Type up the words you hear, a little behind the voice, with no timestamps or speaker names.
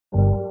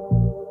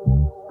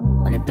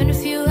Only been a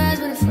few hours,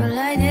 but it felt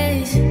like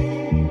days.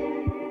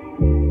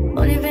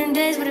 Only been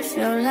days, but it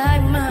felt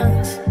like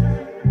months.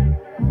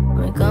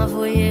 Been gone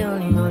for a year,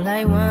 only know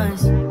like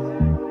once.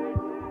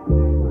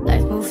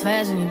 Life moves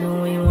fast when you do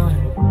what you want.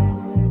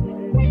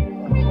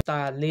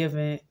 Start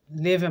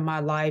living my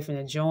life and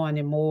enjoying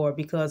it more,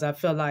 because I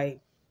feel like,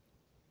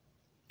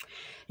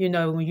 you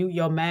know, when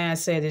your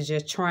mindset is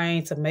just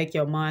trained to make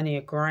your money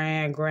and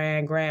grind,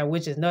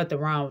 which is nothing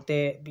wrong with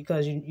that,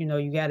 because you know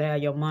you gotta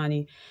have your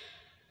money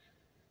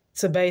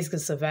to basically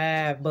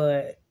survive.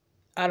 But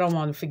I don't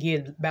want to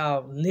forget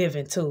about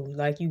living too.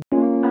 Like you.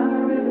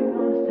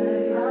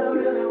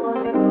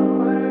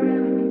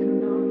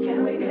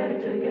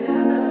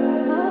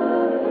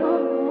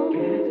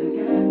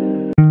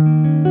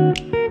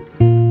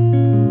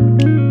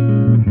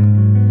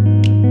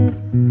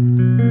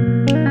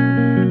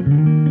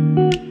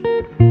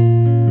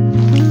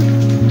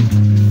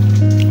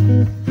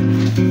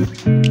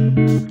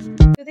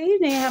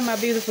 My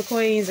beautiful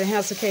queens and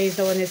handsome kings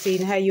doing this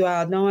evening. How you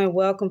all doing?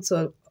 Welcome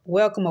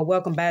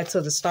back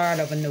to the start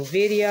of a new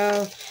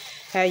video.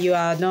 How you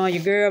all doing?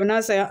 Your girl, when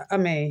I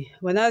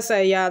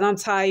say y'all, I'm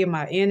tired,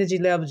 my energy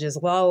level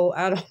just low.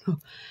 I don't know.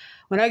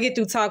 When I get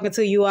through talking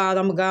to you all,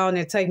 I'm gonna go on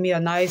and take me a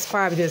nice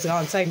shower.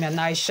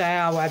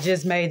 I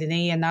just made it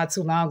in not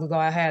too long ago.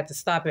 I had to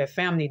stop at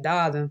Family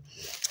Dollar,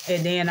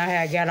 and then I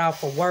had got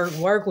off of work.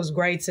 Work was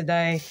great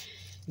today.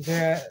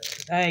 Girl,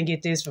 I didn't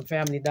get this from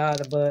Family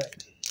Dollar, but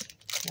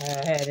I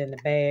had it in the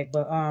bag.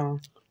 But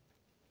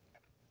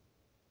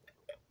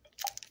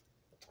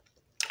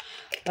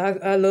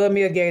I love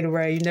me a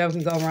Gatorade. You never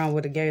can go wrong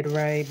with a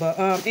Gatorade. But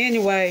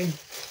anyway,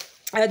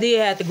 I did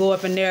have to go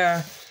up in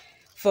there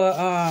for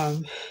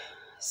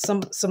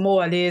some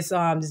more of this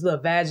little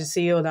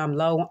Vagisil. I'm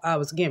low. I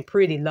was getting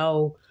pretty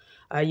low.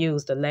 I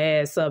used the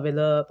last of it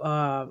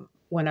up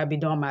when I be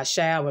doing my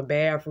shower and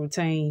bath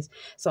routines.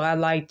 So I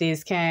like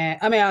this kind.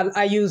 I mean,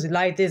 I usually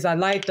like this. I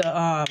like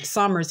the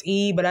Summer's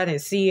Eve, but I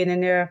didn't see it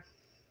in there.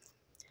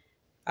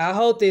 I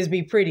hope this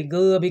be pretty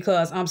good,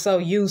 because I'm so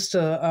used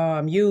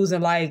to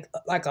using like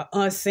an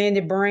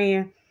unscented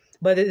brand,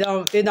 but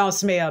it don't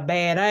smell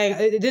bad.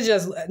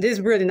 This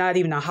really not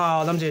even a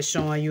haul. I'm just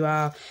showing you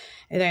all.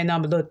 It ain't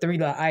number little 3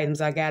 little items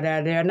I got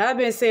out of there. And I've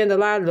been seeing a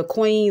lot of the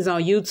queens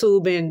on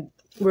YouTube and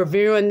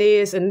reviewing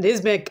this, and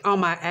this been on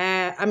my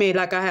eye. I mean,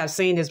 like I have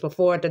seen this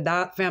before at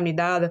the Family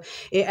Dollar.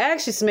 It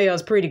actually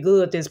smells pretty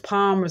good, this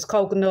Palmer's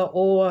coconut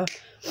oil,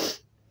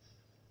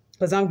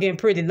 because I'm getting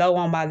pretty low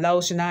on my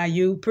lotion.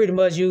 You pretty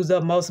much used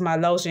up most of my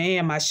lotion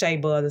and my shea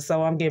butter,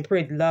 so I'm getting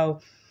pretty low.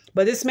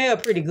 But it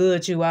smells pretty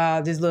good, you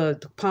all, this little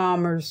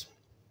Palmer's.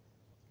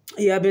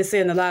 Yeah, I've been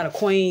seeing a lot of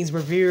queens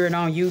reviewing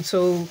on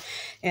YouTube.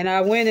 And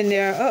I went in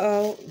there.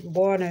 Uh-oh,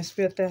 water and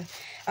spilled that.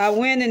 I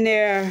went in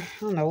there. I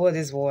don't know where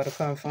this water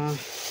come from.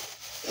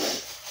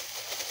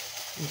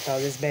 Throw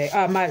this bag.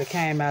 I might have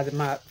came out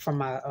of from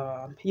my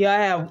yeah,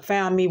 I have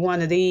found me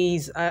one of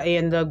these. I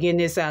ended up getting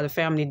this out of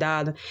Family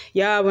Dollar.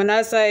 Yeah, when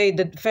I say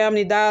the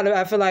Family Dollar,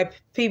 I feel like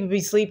people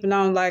be sleeping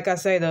on, like I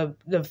say,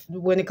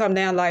 when it come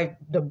down like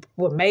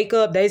with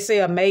makeup, they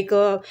sell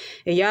makeup.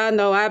 And y'all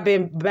know I've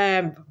been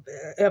buying,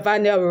 if I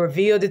never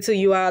revealed it to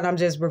you all, I'm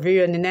just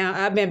revealing it now.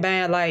 I've been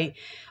buying like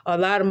a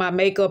lot of my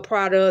makeup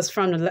products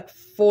for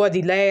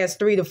the last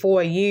 3 to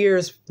 4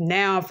 years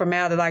now from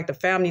out of like the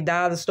Family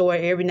Dollar store.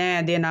 Every now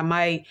and then I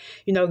might,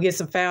 you know, get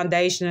some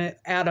foundation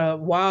out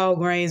of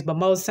Walgreens. But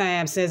most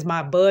times, since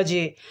my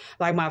budget,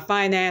 like my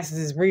finances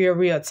is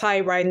real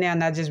tight right now,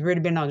 and I just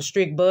really been on a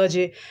strict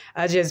budget,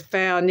 I just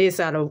found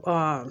this out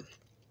of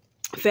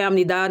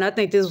Family Dollar. And I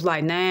think this was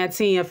like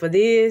 $9.10 for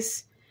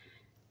this.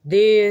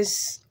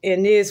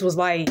 And this was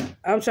like,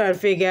 I'm trying to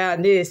figure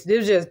out this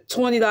was just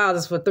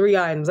 $20 for 3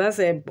 items.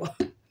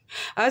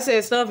 I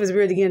said stuff is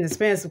really getting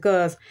expensive,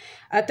 because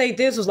I think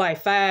this was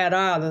like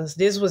 $5.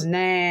 This was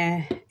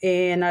 $9,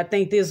 and I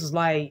think this was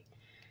like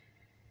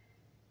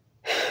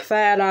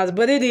 $5.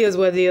 But it is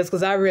what it is,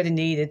 because I really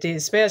needed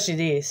this, especially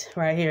this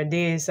right here.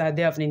 This, I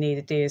definitely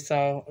needed this.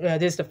 So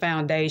this is the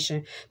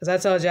foundation, because I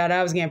told y'all that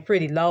I was getting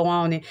pretty low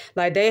on it.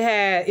 Like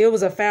it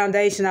was a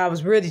foundation I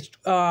was really,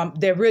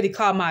 that really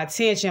caught my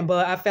attention,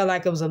 but I felt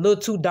like it was a little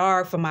too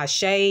dark for my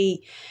shade.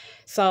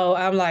 So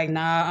I'm like,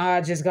 nah,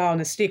 I just going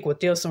to stick with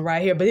this one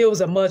right here. But it was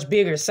a much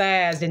bigger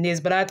size than this.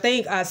 But I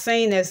think I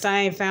seen that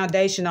same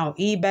foundation on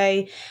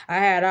eBay. I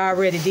had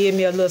already did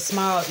me a little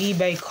small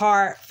eBay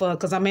cart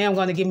because I'm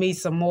going to give me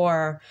some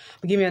more.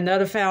 Give me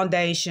another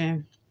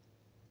foundation.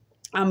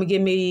 I'm going to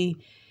give me,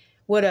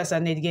 what else I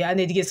need to get? I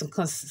need to get some,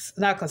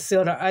 not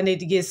concealer. I need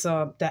to get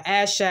some, the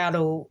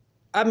eyeshadow.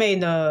 I mean,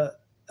 not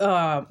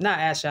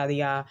eyeshadow,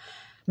 y'all.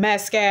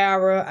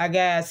 Mascara. I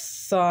got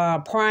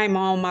some primer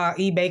on my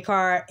eBay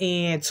card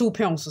and 2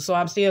 pencils. So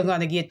I'm still going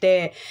to get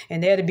that.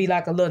 And that'll be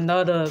like a little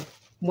another,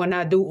 when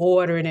I do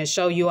order it and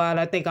show you all,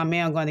 I think I'm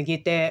going to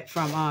get that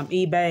from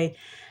eBay.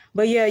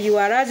 But yeah, you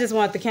all, I just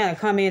want to kind of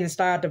come in and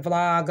start the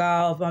vlog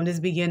off on this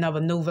beginning of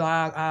a new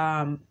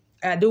vlog.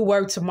 I do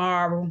work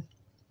tomorrow.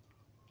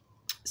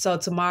 So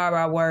tomorrow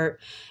I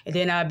work. And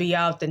then I'll be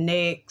out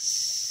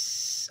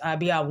I'll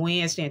be out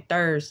Wednesday and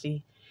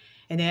Thursday.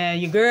 And then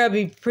your girl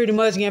be pretty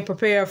much getting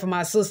prepared for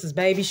my sister's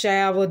baby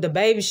shower. The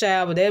baby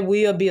shower, that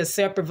will be a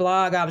separate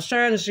vlog. I was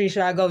trying to see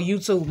should I go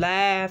YouTube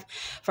live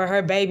for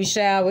her baby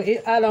shower.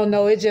 I don't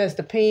know. It just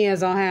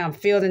depends on how I'm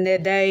feeling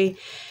that day.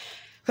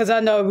 Because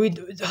I know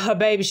her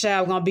baby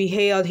shower going to be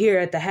held here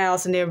at the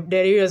house. And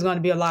there is going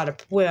to be a lot of,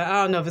 well,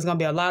 I don't know if it's going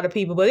to be a lot of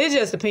people. But it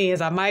just depends.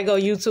 I might go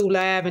YouTube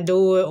live and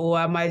do it. Or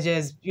I might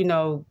just, you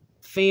know,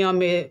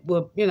 film it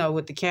with, you know,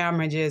 with the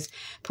camera and just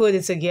put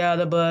it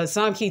together. But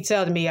some keep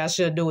telling me I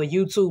should do a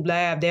YouTube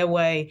live. That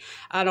way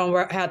I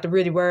don't have to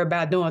really worry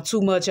about doing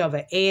too much of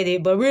an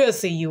edit. But we'll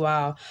see you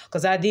all.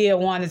 Because I did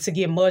want it to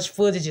get much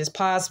footage as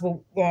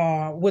possible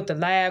with the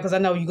live. Because I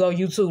know you go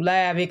YouTube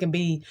live, it can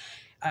be,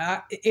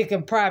 it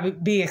can probably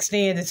be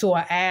extended to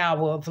an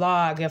hour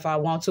vlog if I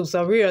want to.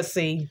 So we'll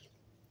see.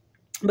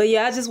 But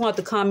yeah, I just want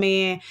to come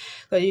in.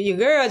 Because your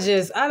girl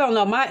just, I don't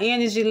know, my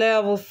energy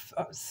level,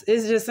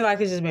 it's just like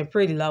it's just been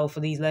pretty low for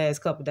these last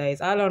couple of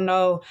days. I don't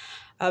know.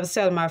 I was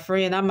telling my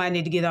friend I might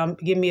need to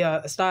give me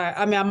a start.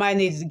 I mean, I might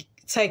need to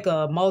take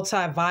a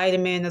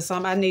multivitamin or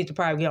something. I need to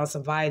probably get on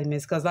some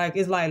vitamins. Because like,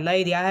 it's like,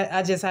 lady,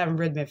 I just haven't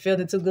really been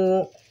feeling too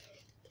good.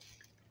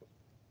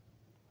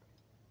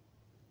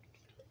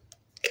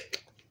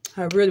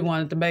 I really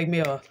wanted to make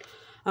me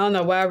I don't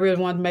know why I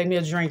really wanted to make me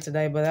a drink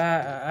today, but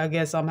I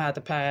guess I'm going to have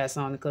to pass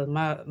on it because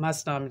my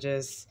stomach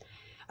just,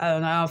 I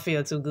don't know, I don't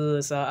feel too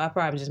good. So I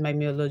probably just make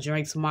me a little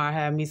drink tomorrow,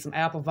 have me some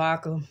apple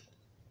vodka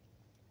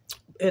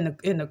in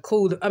the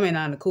cooler. I mean,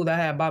 not in the cooler. I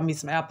had bought me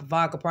some apple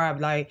vodka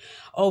probably like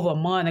over a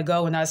month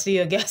ago and I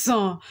still got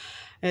some.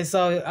 And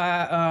so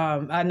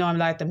I normally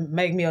like to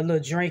make me a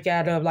little drink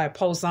out of, like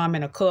pour some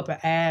in a cup and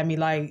add me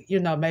like,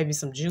 you know, maybe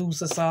some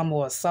juice or something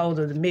or a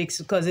soda to mix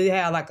because it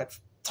had like a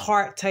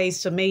tart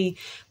taste to me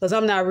because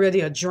I'm not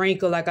really a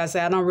drinker. Like I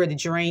said, I don't really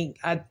drink.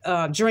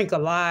 I drink a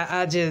lot.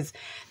 I just,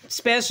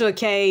 special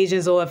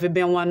occasions or if it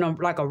been one of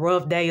them, like a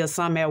rough day or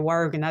something at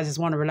work and I just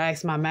want to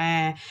relax my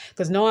mind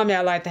because normally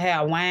I like to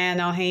have wine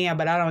on hand,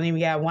 but I don't even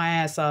got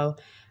wine. So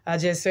I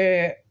just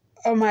said,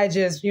 I might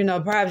just, you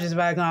know, probably just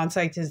about gonna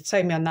take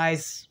me a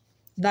nice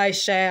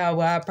shower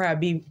where I'll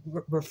probably be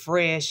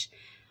refreshed.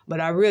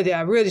 But I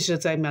really should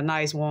take me a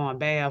nice warm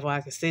bath where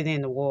I can sit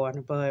in the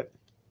water. But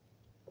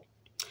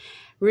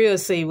we'll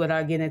see what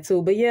I get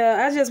into. But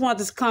yeah, I just want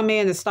to come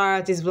in and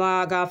start this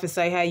vlog off and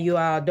say how you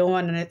all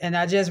doing. And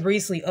I just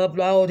recently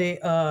uploaded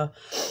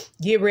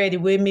Get Ready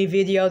With Me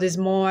video this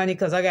morning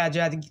because I got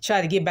to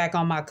try to get back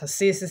on my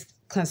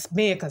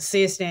being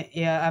consistent.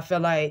 Yeah, I feel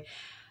like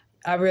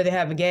I really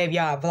haven't gave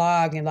y'all a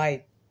vlog in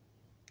like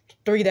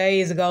 3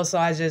 days ago. So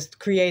I just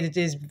created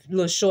this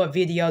little short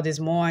video this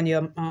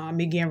morning.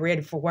 Me getting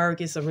ready for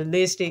work. It's a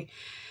realistic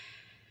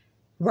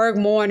work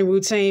morning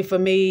routine for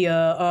me.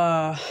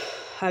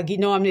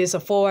 Normally it's a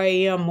 4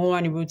 a.m.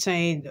 morning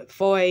routine.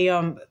 4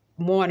 a.m.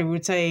 morning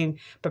routine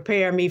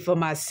prepare me for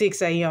my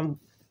 6 a.m.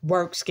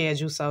 work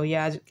schedule. So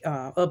yeah,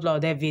 I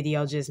upload that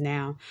video just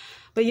now.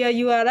 But yeah,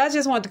 you all, I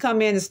just want to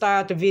come in and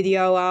start the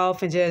video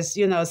off and just,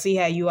 you know, see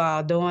how you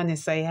all doing and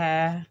say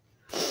hi.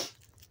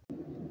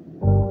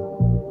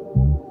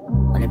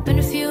 Only been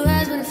a few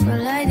hours, but it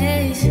felt like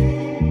days.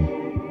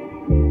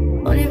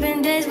 Only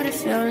been days, but it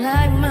felt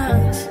like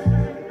months.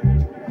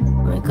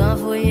 Been gone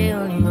for a year,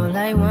 only know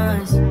like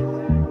once.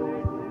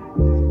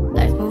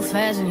 Life move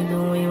fast when you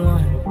do what you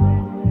want.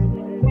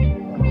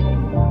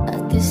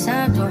 At this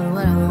time, doing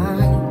what I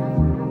want.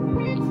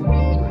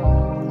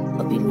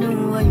 Hope you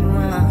knew what you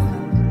want.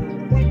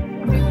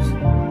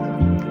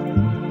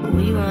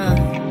 What you want?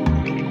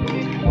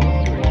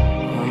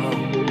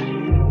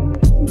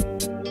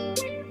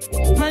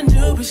 My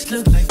new bitch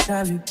look like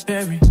Halle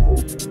Berry,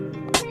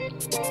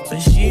 but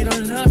she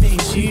don't love me,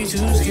 she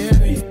too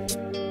scary.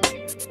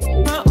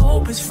 My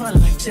old bitch front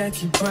like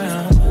Jackie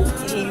Brown.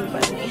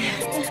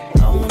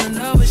 I wanna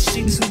know if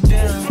she too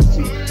down.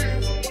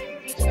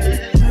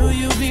 Will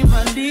you be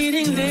my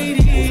leading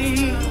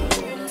lady?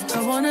 I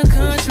want a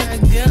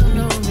contract, girl,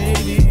 no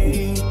maybe.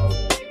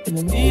 In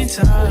the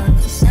meantime,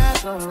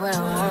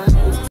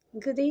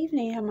 good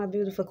evening, how my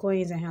beautiful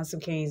queens and handsome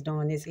kings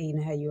doing this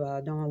evening? How you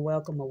all doing?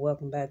 Welcome or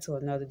welcome back to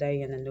another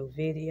day in a new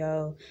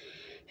video.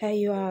 How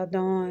you all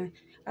doing?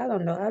 I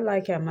don't know. I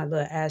like how my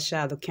little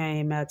eyeshadow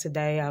came out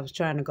today. I was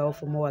trying to go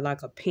for more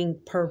like a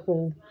pink,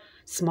 purple,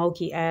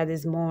 smoky eye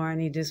this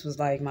morning. This was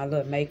like my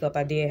little makeup.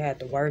 I did have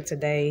to work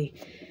today.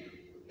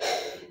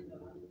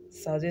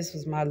 So this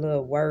was my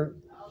little work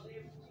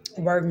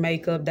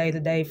makeup day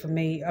to day for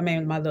me. I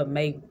mean, my little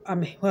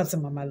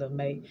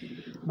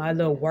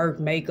work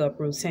makeup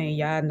routine.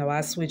 Y'all know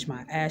I switched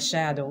my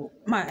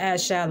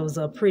eyeshadows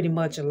up pretty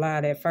much a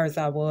lot. At first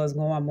I was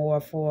going more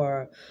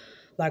for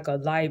like a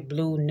light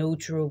blue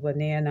neutral, but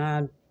then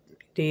I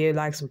did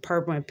like some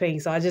purple and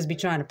pink. So I just be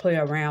trying to play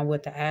around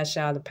with the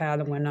eyeshadow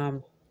palette when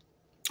I'm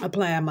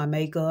applying my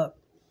makeup.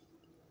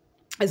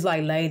 It's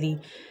like lately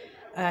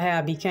I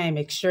have became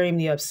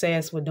extremely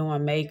obsessed with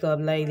doing makeup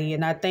lately,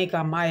 and I think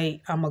I'm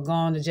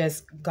going to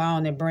just go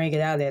on and bring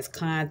it out as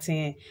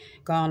content,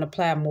 go on to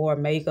apply more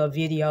makeup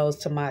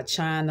videos to my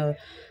channel,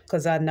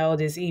 because I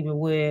notice even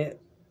with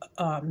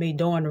me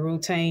doing the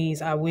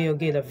routines, I will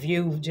get a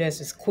view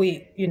just as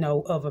quick,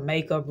 of a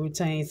makeup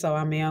routine. So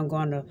I mean, I'm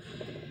gonna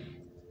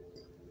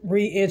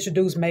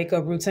reintroduce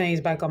makeup routines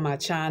back on my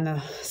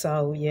channel.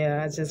 So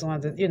yeah, I just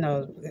wanted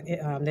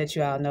to, let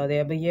you all know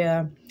that. But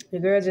yeah, the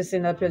girl just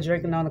sitting up here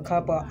drinking on a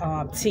cup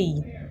of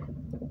tea.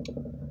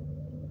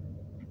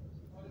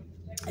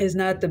 It's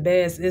not the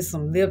best. It's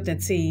some Lipton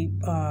tea.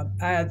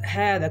 I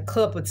had a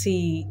cup of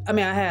tea. I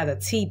mean, I had a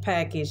tea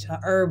package, a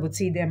herbal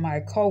tea that my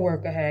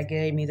coworker had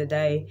gave me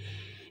today.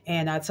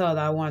 And I told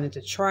her I wanted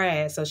to try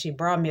it. So she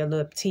brought me a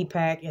little tea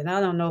pack. And I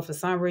don't know, for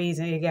some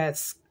reason, it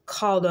got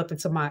called up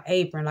into my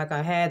apron. Like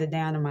I had it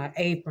down in my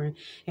apron.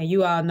 And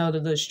you all know the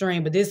little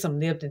stream. But this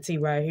some Lipton tea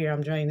right here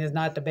I'm drinking. It's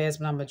not the best,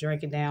 but I'm going to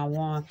drink it down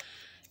one.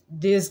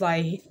 This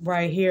like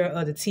right here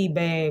of the tea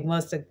bag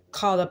must have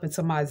caught up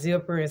into my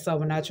zipper. And so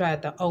when I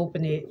tried to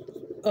open it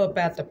up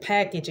at the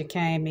package it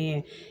came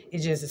in,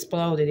 it just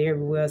exploded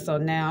everywhere. So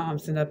now I'm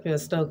sitting up here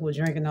stuck with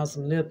drinking on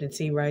some Lipton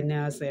tea right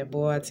now. I said,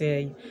 boy, I tell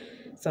you.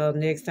 So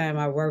next time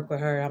I work with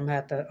her, I'm going to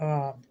have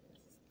to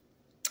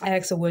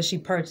ask her where she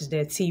purchased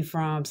that tea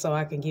from so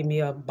I can give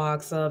me a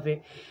box of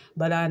it.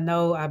 But I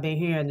know I've been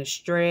hearing the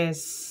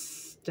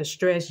stress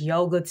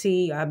yoga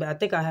tea. I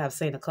think I have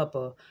seen a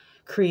couple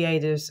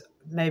creators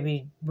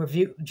maybe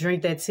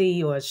drink that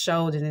tea or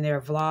showed it in their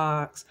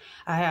vlogs.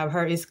 I have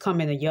heard it's come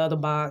in a yellow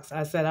box.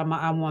 I said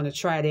I want to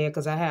try that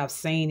because I have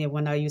seen it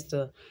when I used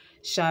to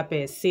shop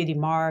at City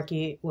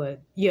Market.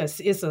 Yes,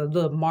 it's a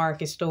little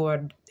market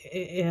store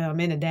in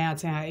the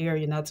downtown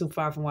area, not too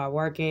far from where I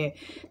work at,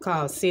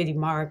 called City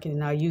Market.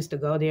 And I used to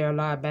go there a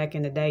lot back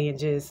in the day and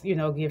just,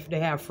 they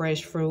have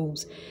fresh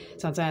fruits.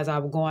 Sometimes I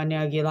would go in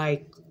there and get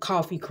like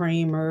coffee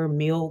creamer,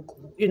 milk,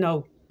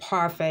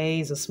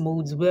 parfaits or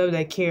smoothies, whatever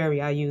they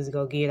carry, I usually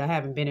go get. I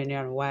haven't been in there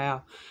in a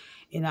while.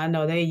 And I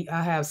know I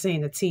have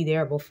seen the tea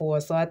there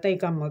before. So I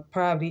think I'm going to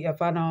probably,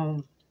 if I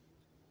don't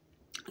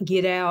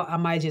get out, I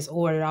might just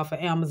order it off of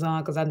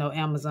Amazon because I know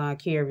Amazon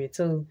carry it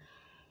too.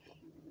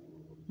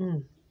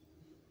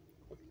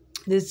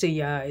 This tea,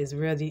 y'all, is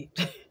really,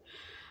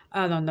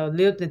 I don't know,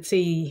 Lipton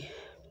tea.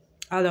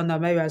 I don't know,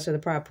 maybe I should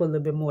have probably put a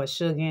little bit more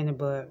sugar in it,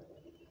 but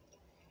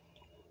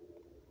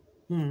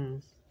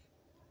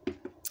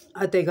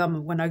I think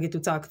when I get to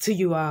talking to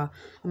you all,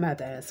 I'm going to have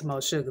to add some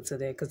more sugar to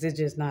that because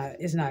it's not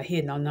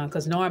hitting on none.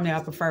 Because normally I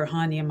prefer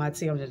honey in my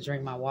tea. I'm just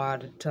drink my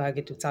water until I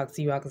get to talk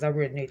to you all because I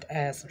really need to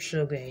add some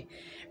sugar and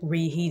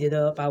reheat it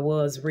up. I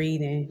was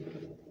reading.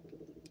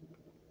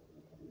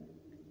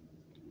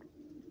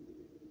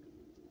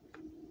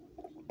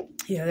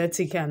 Yeah, that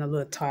tea kind of a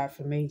little tart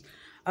for me.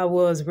 I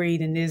was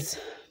reading this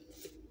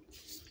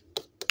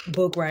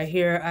book right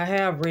here. I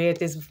have read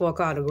this before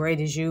called The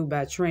Greatest You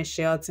by Trent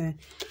Shelton.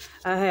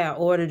 I had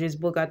ordered this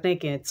book, I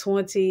think, in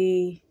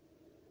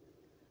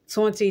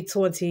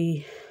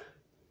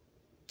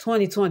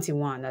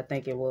 2021, I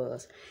think it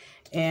was.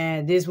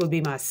 And this would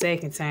be my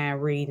second time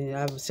reading.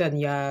 I was telling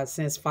y'all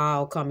since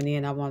fall coming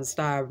in, I want to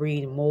start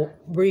reading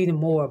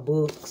more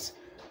books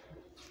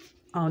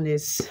on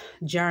this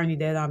journey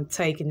that I'm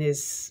taking,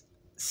 this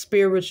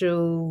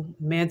spiritual,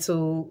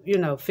 mental,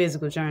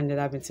 physical journey that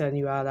I've been telling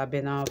you all I've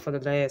been on for the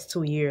last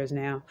 2 years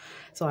now.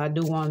 So I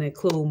do want to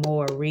include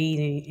more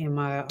reading in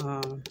my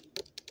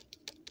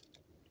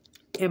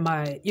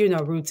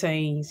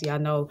routines. Y'all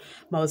know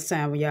most of the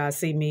time when y'all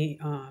see me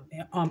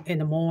in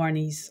the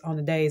mornings, on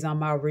the days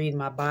I'm out reading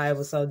my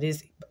Bible. So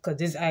because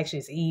this actually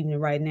is evening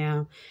right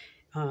now.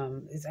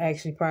 It's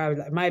actually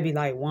probably might be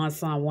like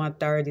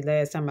 1:30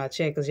 last time I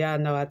checked, because y'all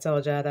know I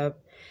told y'all that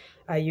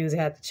I usually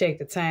have to check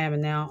the time,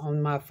 and now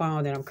on my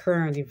phone that I'm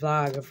currently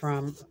vlogging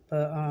from.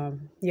 But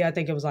yeah, I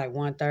think it was like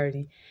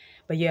 1:30.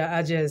 But yeah,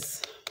 I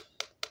just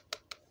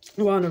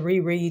want to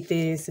reread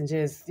this and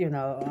just,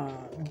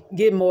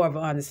 get more of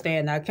an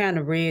understanding. I kind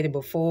of read it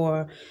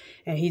before,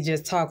 and he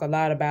just talked a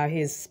lot about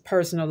his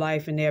personal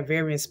life in there.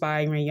 Very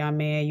inspiring young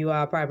man. You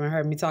all probably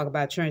heard me talk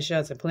about Trent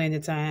Shelton plenty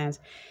of times.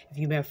 If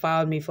you've been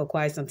following me for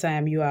quite some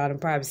time, you all have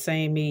probably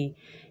seen me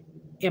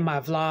in my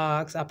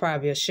vlogs. I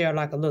probably will share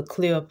like a little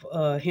clip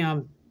of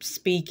him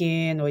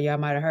speaking, or y'all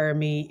might have heard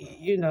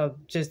me,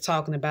 just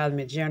talking about him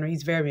in general.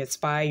 He's very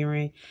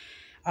inspiring,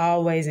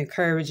 always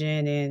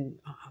encouraging, and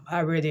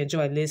I really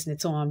enjoy listening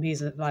to him.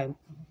 He's like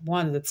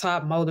one of the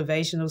top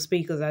motivational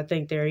speakers I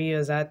think there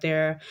is out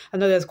there. I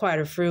know there's quite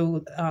a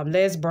few.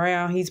 Les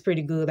Brown, he's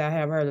pretty good. I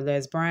have heard of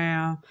Les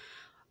Brown.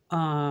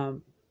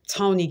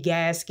 Tony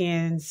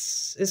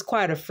Gaskins. It's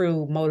quite a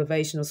few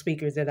motivational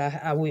speakers that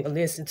I will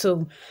listen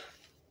to.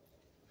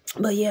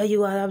 But yeah,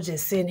 I was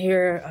just sitting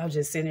here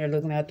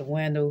looking out the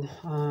window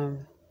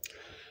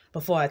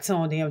before I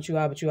tuned in with you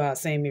all, but you all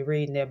seen me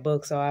reading that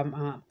book. So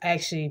I'm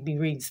actually be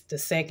reading the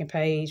second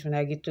page when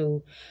I get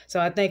through. So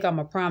I think I'm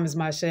going to promise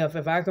myself,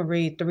 if I can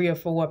read 3 or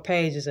 4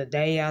 pages a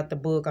day out the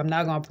book, I'm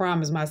not going to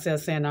promise myself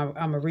saying I'm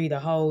going to read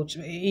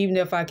even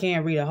if I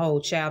can't read a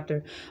whole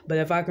chapter. But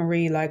if I can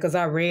read, because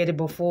I read it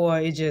before,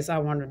 I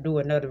want to do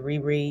another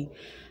reread.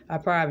 I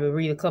probably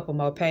read a couple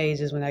more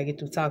pages when I get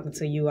through talking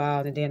to you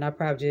all, and then I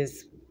probably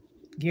just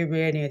get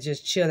ready and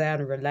just chill out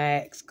and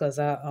relax. Because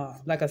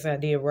like I said, I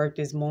did work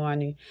this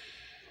morning.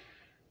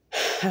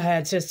 I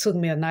had just took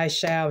me a nice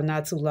shower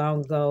not too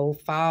long ago.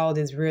 Fall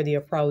is really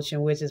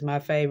approaching, which is my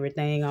favorite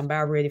thing. I'm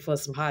about ready for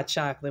some hot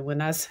chocolate.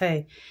 When I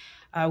say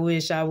I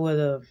wish I would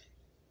have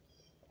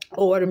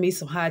ordered me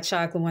some hot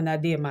chocolate when I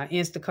did my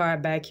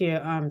Instacart back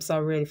here, I'm so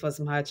ready for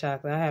some hot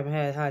chocolate. I haven't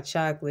had hot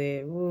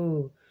chocolate,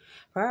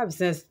 probably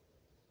since,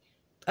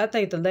 I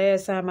think the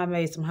last time I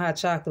made some hot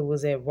chocolate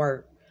was at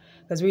work.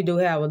 Because we do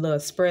have a little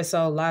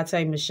espresso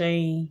latte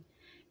machine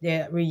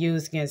that we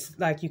use against,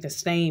 like, you can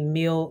steam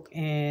milk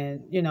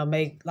and, you know,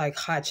 make like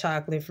hot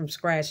chocolate from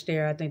scratch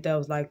there. I think that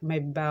was like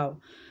maybe about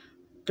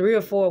 3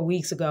 or 4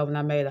 weeks ago when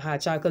I made a hot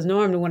chocolate. Because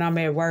normally when I'm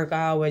at work,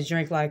 I always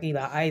drink like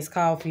either iced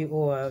coffee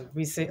or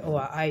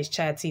iced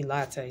chai tea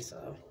latte.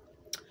 So,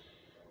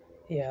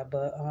 yeah,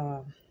 but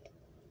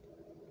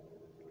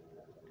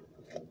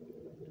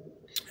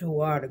the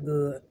water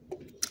good.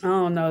 I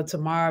don't know,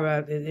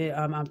 tomorrow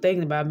I'm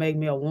thinking about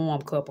making me a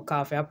warm cup of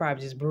coffee. I'll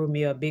probably just brew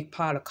me a big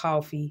pot of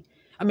coffee.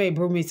 I may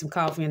brew me some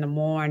coffee in the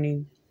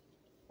morning.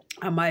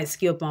 I might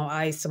skip on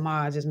ice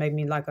tomorrow, just make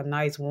me like a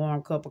nice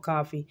warm cup of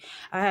coffee.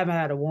 I haven't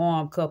had a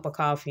warm cup of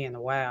coffee in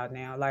a while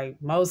now. Like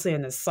mostly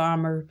in the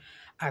summer,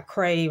 I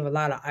crave a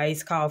lot of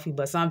iced coffee,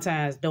 but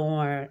sometimes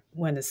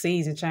when the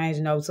season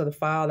changing over to the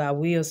fall, I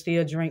will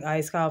still drink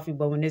iced coffee.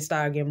 But when it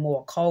starts getting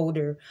more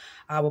colder,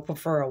 I would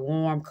prefer a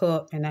warm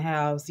cup in the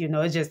house. You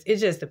know, it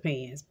just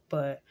depends.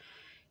 But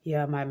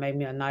yeah, I might make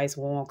me a nice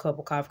warm cup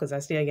of coffee because I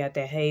still got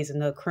that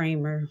hazelnut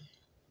creamer.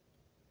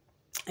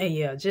 And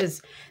yeah,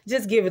 just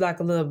give it like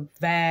a little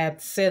vibe,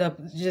 set up,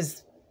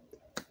 just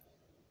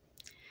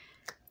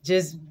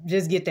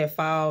get that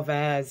fall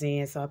vibes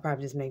in. So I'll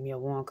probably just make me a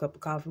warm cup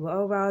of coffee. But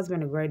overall, it's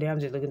been a great day. I'm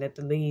just looking at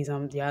the leaves.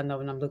 Y'all know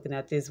when I'm looking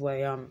at this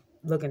way, I'm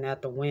looking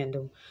out the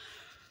window.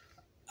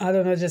 I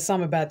don't know, just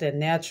something about that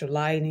natural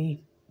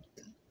lighting.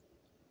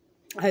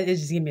 It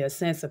just give me a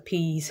sense of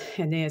peace.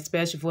 And then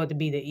especially for it to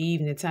be the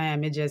evening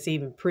time, it just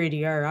even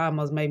prettier. I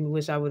almost made me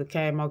wish I would have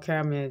came on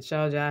camera and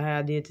showed y'all how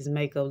I did this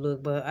makeup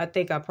look. But I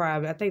think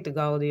the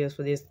goal is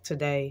for this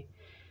today,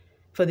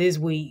 for this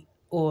week,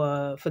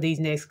 or for these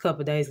next couple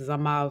of days, because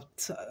I'm off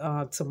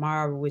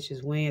tomorrow, which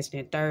is Wednesday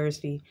and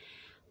Thursday.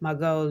 My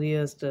goal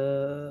is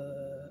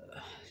to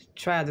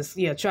try to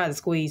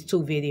squeeze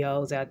 2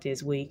 videos out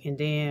this week. And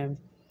then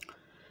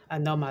I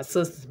know my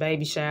sister's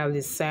baby shower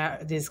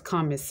this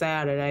coming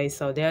Saturday,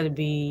 so that'll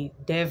be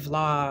that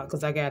vlog,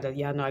 because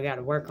y'all know I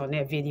gotta work on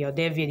that video.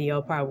 That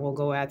video probably will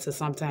go out to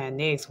sometime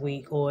next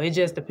week, or it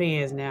just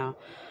depends now.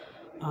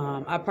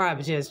 I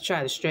probably just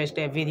try to stretch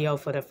that video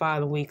for the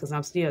following week, because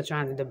I'm still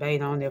trying to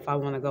debate on if I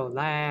want to go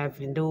live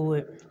and do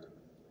it,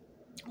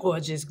 or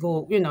just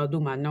go, do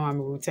my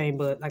normal routine.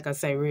 But like I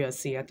say, we'll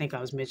see. I think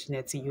I was mentioning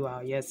that to you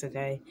all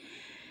yesterday.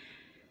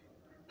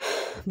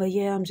 But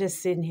yeah, I'm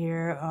just sitting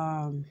here.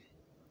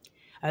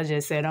 I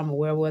just said I'm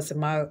aware what's in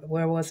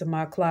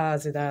my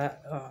closet. I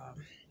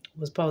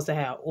was supposed to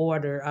have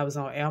ordered. I was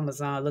on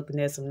Amazon looking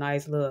at some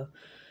nice little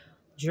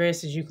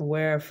dresses you can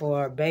wear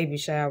for a baby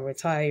shower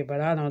attire, but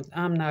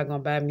I'm not gonna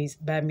buy me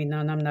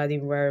none. I'm not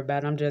even worried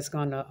about it. I'm just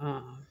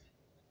gonna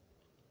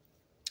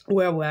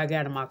wear what I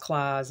got in my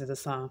closet or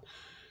something.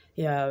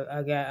 Yeah,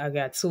 I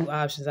got 2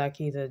 options. I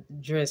can either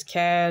dress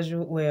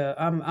casual. Well,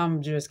 I'm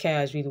dressed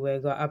casual either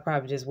way. I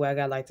probably just wear. I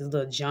got like this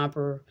little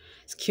jumper.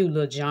 It's a cute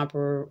little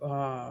jumper.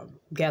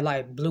 Got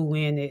like blue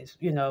in it.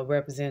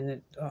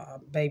 Representing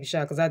baby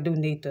shower. Because I do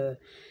need to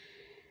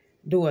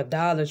do a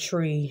Dollar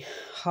Tree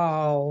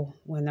haul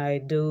when I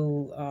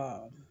do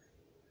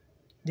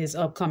this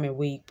upcoming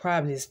week.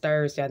 Probably this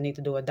Thursday, I need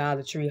to do a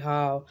Dollar Tree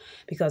haul,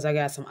 because I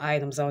got some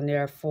items on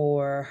there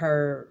for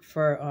her,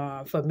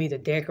 for me to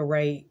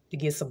decorate, to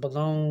get some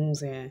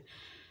balloons and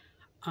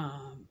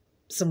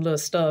some little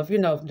stuff,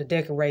 to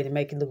decorate and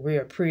make it look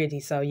real pretty.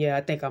 So yeah,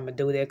 I think I'm gonna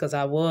do that, because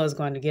I was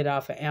going to get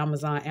off of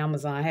Amazon.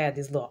 Amazon had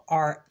this little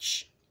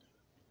arch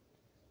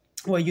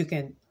where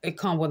it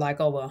come with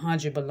like over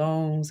 100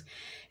 balloons,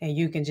 and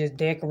you can just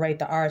decorate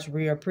the arch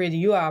real pretty.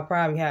 You all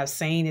probably have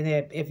seen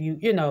it if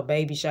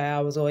baby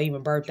showers or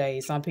even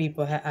birthdays. Some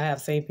people, I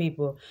have seen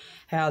people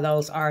have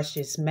those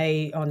arches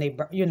made on their,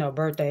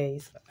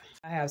 birthdays.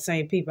 I have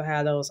seen people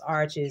have those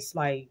arches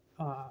like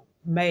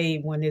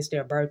made when it's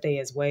their birthday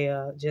as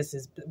well, just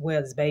as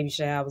well as baby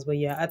showers. But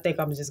yeah, I think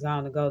I'm just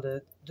going to go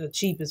the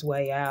cheapest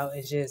way out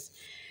and just,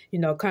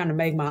 kind of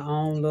make my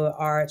own little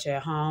arch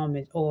at home,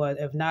 or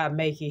if not,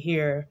 make it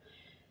here.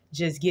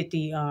 Just get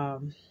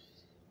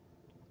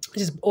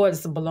just order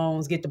some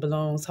balloons, get the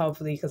balloons,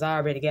 hopefully, because I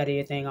already got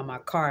everything on my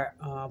cart.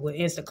 With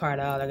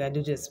Instacart, all I got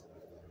to do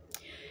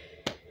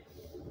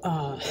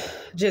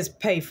just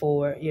pay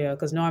for it. Yeah,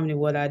 because normally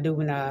what I do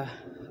when I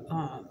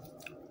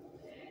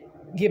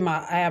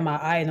add my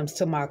items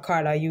to my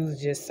cart, I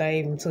usually just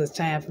save them till it's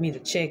time for me to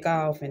check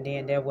off, and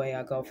then that way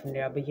I go from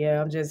there. But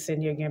yeah, I'm just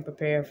sitting here getting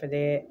prepared for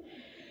that.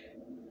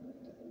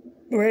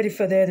 Ready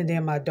for that. And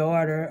then my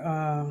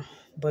daughter,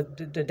 but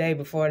the day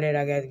before that,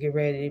 I got to get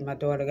ready. My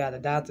daughter got a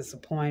doctor's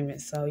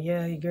appointment. So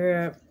yeah,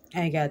 girl,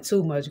 I ain't got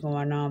too much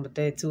going on, but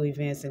that 2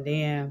 events. And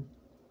then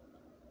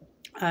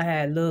I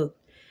had looked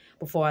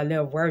before I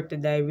left work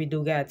today. We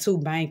do got 2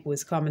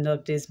 banquets coming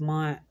up this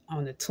month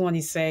on the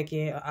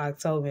 22nd of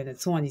October and the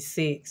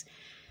 26th.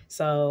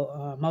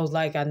 So most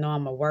likely I know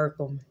I'm going to work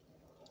them.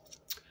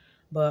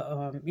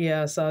 But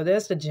yeah, so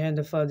that's the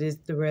agenda for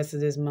the rest of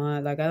this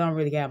month. Like I don't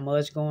really got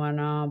much going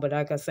on, but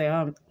like I say,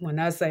 when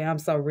I say I'm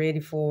so ready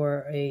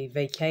for a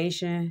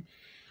vacation,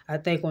 I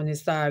think when it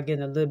started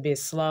getting a little bit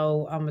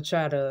slow, I'm gonna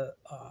try to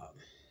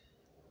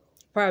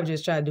probably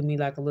just try to do me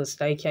like a little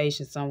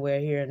staycation somewhere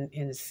here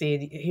in the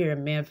city, here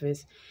in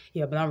Memphis.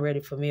 Yeah, but I'm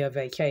ready for me a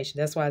vacation.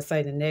 That's why I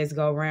say the next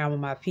go around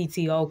when my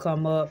PTO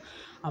come up,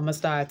 I'm going to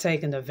start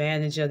taking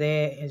advantage of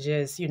that and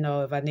just,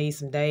 if I need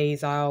some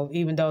days off,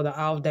 even though the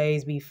off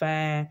days be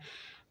fine,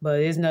 but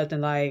it's nothing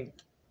like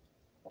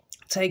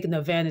taking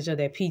advantage of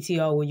that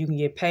PTO where you can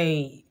get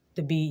paid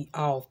to be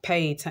off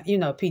paid time.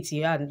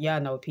 PTO, y'all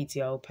know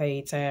PTO,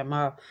 paid time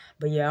off.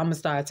 But yeah, I'm going to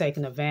start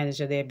taking advantage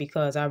of that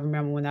because I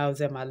remember when I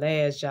was at my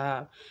last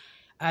job,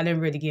 I didn't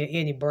really get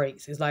any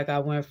breaks. It's like I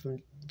went from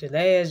the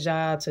last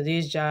job to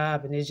this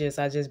job, and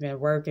I just been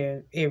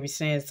working ever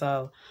since.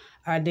 So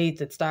I need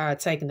to start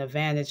taking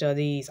advantage of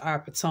these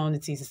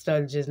opportunities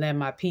instead of just letting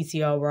my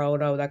PTO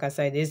roll over. Like I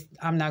say,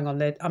 I'm not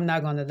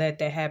gonna let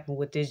that happen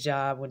with this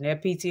job. When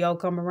that PTO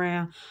come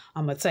around,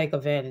 I'm gonna take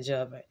advantage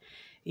of it.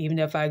 Even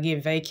if I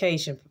get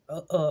vacation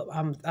up,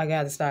 I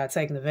got to start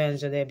taking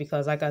advantage of that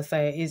because, like I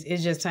say,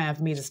 it's just time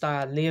for me to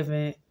start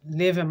living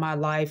my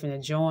life and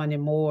enjoying it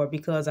more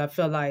because I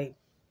feel like,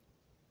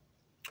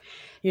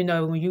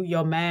 when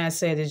your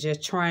mindset is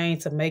just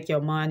trained to make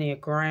your money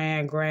and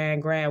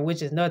grind,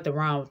 which is nothing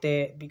wrong with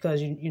that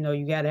because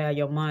you got to have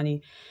your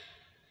money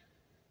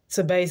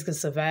to basically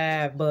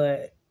survive.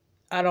 But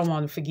I don't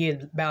want to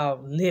forget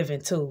about living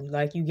too.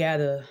 Like you got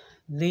to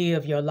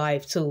live your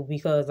life too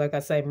because, like I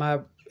say, my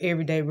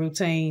everyday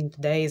routine,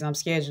 the days I'm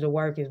scheduled to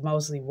work is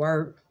mostly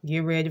work,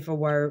 get ready for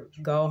work,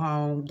 go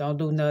home, don't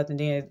do nothing.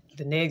 Then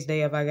the next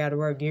day if I got to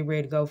work, get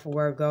ready to go for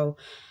work, go.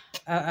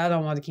 I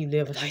don't want to keep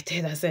living like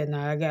that. I said,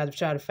 I got to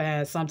try to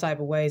find some type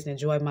of ways to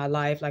enjoy my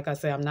life. Like I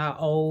said, I'm not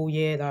old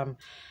yet. I'm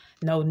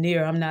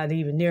not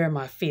even near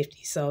my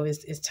 50s. So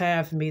it's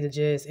time for me to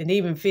just, and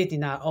even 50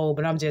 not old,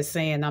 but I'm just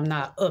saying I'm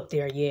not up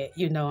there yet.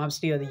 I'm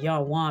still the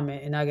young woman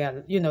and I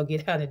got to,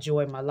 get out and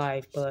enjoy my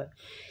life. But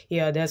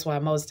yeah, that's why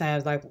most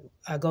times like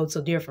I go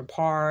to different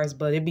parks,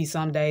 but it be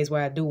some days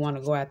where I do want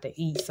to go out to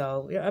eat.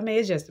 So, I mean,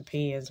 it just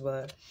depends.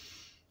 But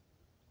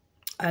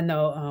I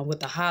know with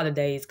the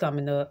holidays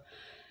coming up,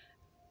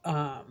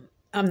 I'm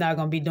not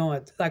going to be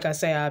doing, like I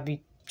say, I'll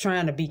be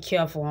trying to be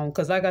careful on,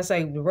 because like I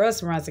say, the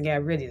restaurants have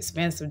got really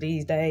expensive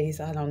these days.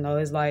 I don't know.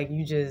 It's like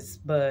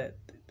but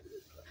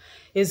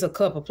it's a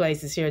couple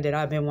places here that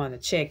I've been wanting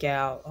to check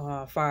out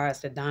as far as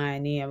to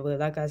dine in. But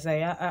like I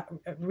say, I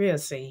we'll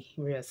see.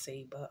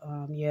 But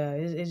yeah,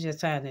 it's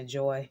just time to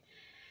enjoy.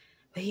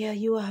 But yeah, I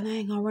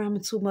ain't going to ramble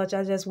too much.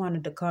 I just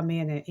wanted to come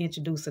in and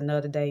introduce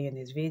another day in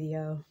this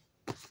video.